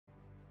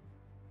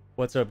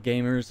What's up,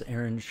 gamers?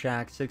 Aaron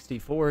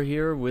Shack64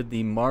 here with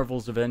the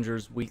Marvel's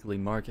Avengers Weekly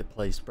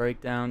Marketplace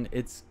Breakdown.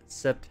 It's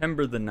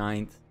September the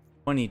 9th,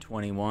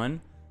 2021.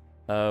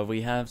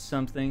 We have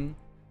something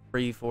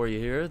free for you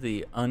here,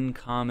 the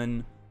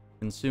Uncommon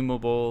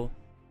Consumable.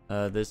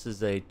 This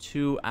is a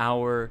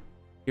 2-hour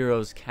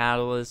Heroes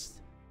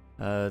Catalyst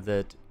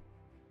that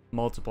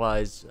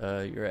multiplies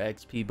your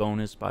XP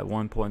bonus by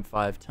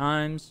 1.5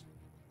 times.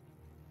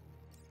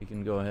 You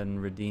can go ahead and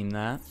redeem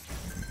that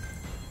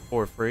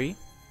for free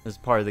as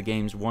part of the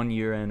game's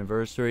 1-year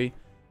anniversary.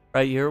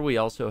 Right here we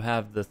also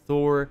have the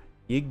Thor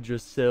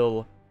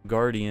Yggdrasil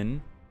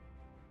Guardian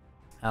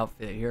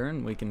outfit here,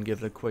 and we can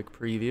give it a quick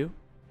preview.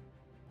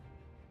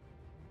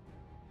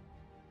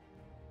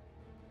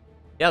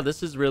 Yeah,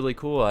 this is really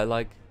cool. I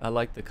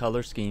like the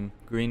color scheme.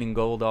 Green and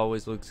gold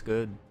always looks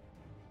good.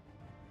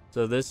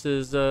 So this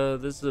is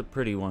a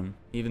pretty one,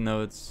 even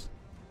though it's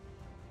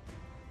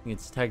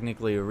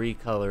technically a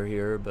recolor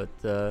here,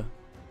 but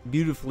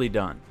beautifully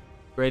done.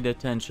 Great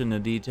attention to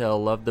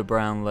detail. Love the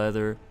brown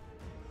leather.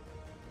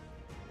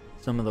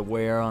 Some of the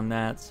wear on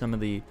that. Some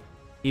of the...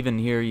 Even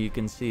here you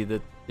can see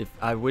that if...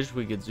 I wish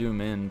we could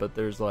zoom in, but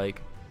there's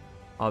like...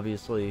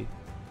 Obviously...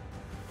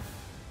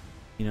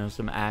 You know,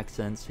 some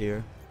accents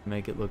here.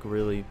 Make it look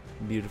really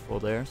beautiful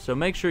there. So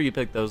make sure you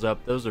pick those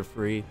up. Those are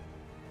free.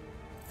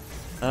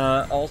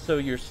 Also,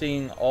 you're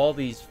seeing all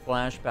these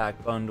flashback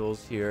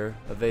bundles here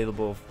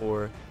available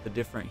for the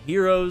different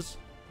heroes.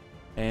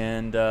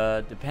 And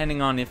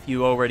depending on if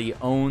you already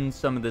own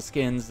some of the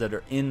skins that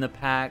are in the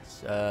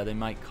packs, they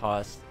might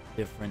cost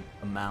different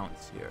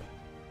amounts here.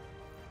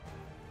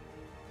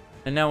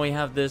 And now we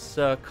have this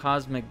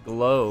Cosmic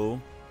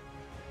Glow,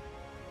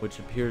 which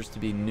appears to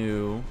be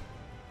new.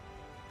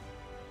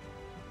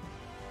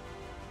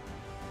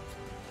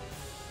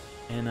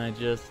 And I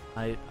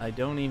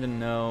don't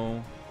even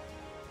know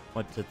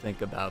what to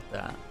think about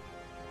that.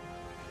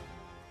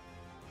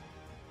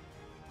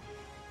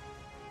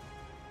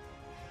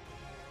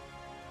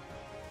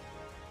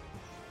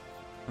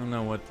 I don't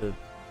know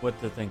what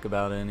to think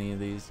about any of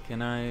these.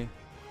 Can I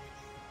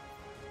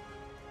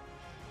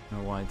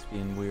don't know why it's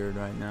being weird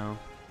right now.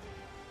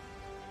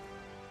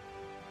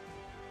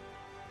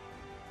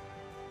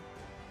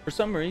 For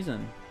some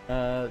reason,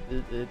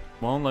 it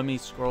won't let me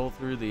scroll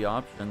through the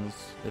options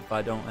if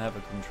I don't have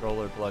a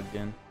controller plugged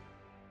in.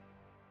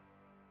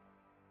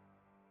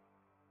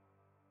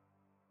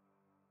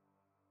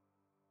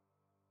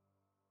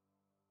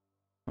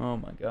 Oh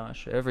my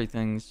gosh,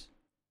 everything's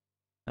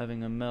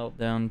having a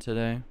meltdown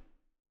today.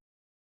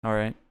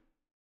 Alright.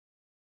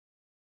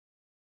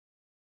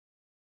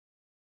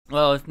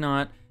 Well, if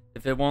not,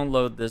 if it won't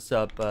load this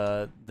up,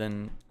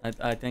 then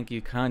I think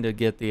you kind of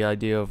get the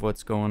idea of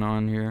what's going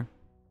on here.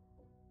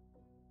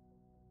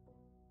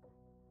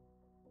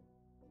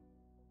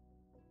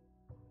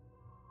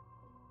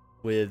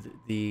 With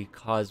the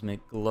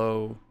Cosmic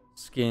Glow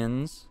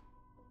skins.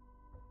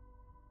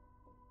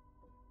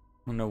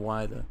 I don't know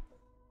why the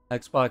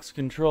Xbox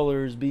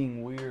controller is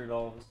being weird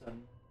all of a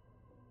sudden.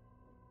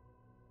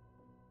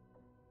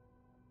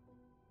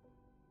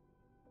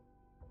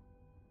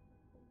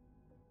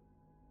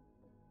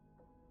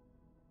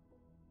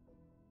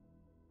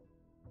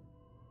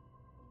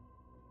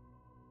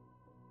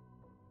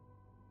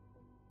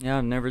 Yeah,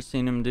 I've never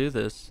seen them do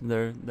this.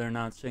 They're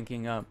not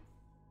syncing up.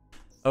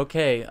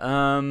 Okay,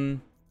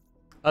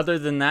 other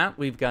than that,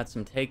 we've got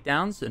some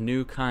takedowns, a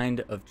new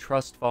kind of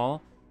trust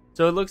fall.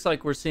 So it looks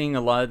like we're seeing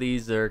a lot of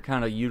these that are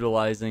kind of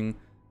utilizing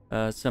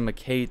some of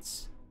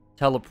Kate's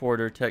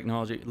teleporter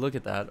technology. Look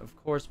at that. Of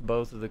course,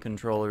 both of the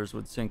controllers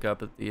would sync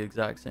up at the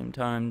exact same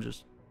time.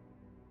 Just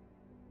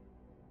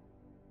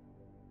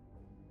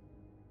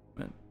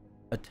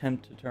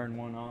attempt to turn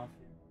one off.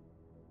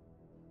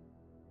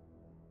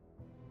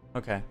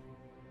 Okay.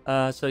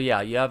 So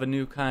yeah, you have a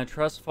new kind of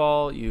trust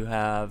fall. You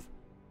have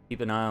keep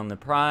an eye on the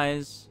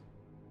prize.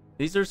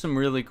 These are some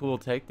really cool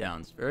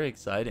takedowns. Very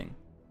exciting.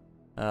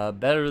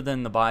 Better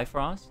than the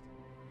Bifrost.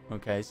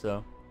 Okay,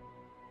 so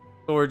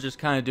Thor just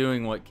kind of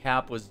doing what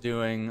Cap was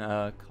doing,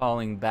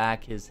 calling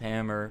back his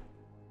hammer.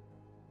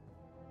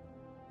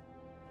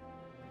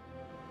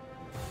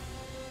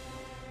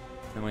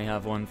 Then we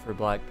have one for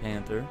Black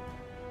Panther.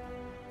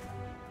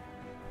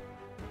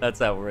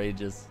 That's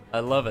outrageous.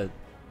 I love it.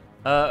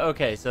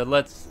 Okay, so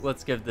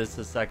let's give this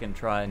a second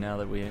try now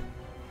that we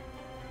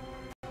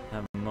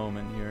have a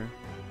moment here.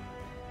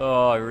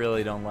 Oh, I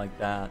really don't like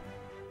that.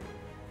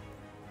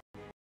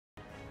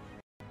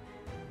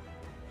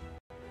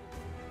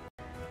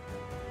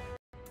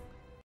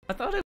 I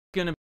thought it was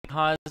gonna be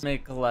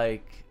cosmic,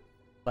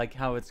 like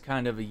how it's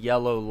kind of a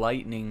yellow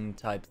lightning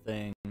type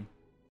thing.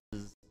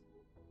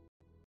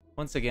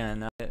 Once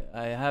again,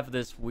 I have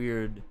this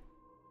weird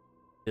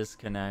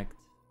disconnect.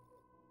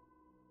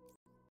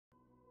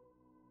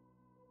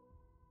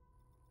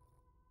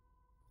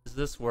 Is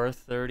this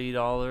worth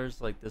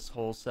 $30? Like this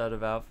whole set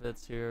of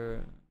outfits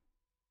here?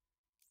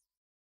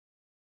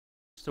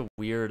 Just a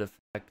weird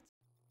effect.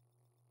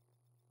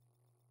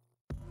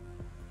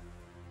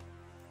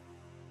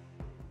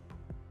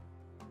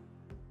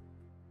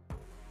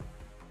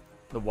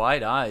 The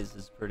white eyes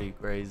is pretty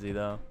crazy,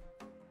 though.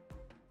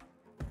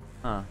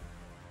 Huh.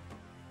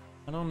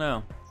 I don't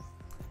know.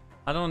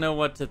 I don't know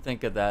what to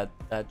think of that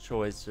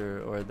choice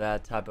or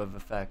that type of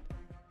effect.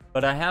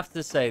 But I have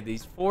to say,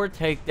 these 4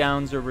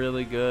 takedowns are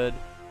really good.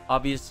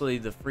 Obviously,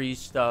 the free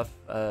stuff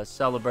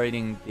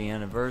celebrating the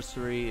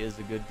anniversary is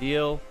a good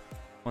deal.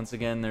 Once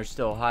again, they're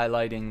still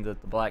highlighting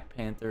that the Black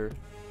Panther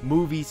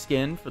movie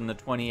skin from the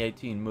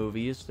 2018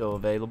 movie is still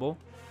available.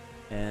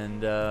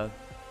 And if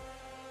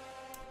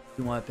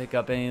you want to pick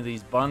up any of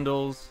these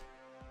bundles,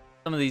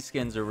 some of these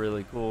skins are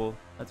really cool.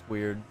 That's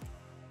weird.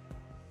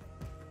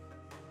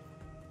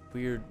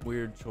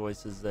 Weird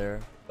choices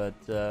there. But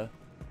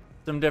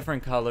some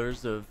different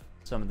colors of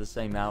some of the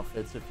same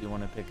outfits if you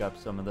want to pick up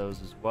some of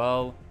those as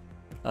well.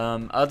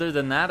 Other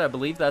than that, I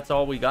believe that's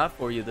all we got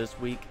for you this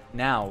week.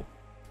 Now,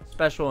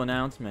 special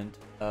announcement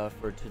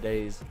for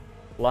today's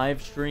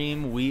live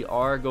stream. We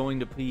are going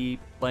to be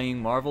playing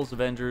Marvel's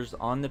Avengers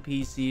on the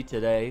PC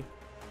today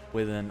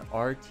with an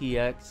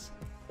RTX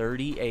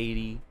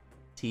 3080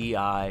 Ti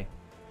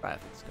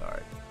graphics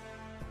card.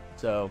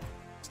 So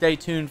stay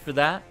tuned for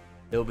that.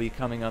 It'll be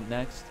coming up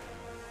next.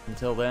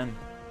 Until then,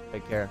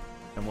 take care,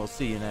 and we'll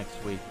see you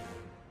next week.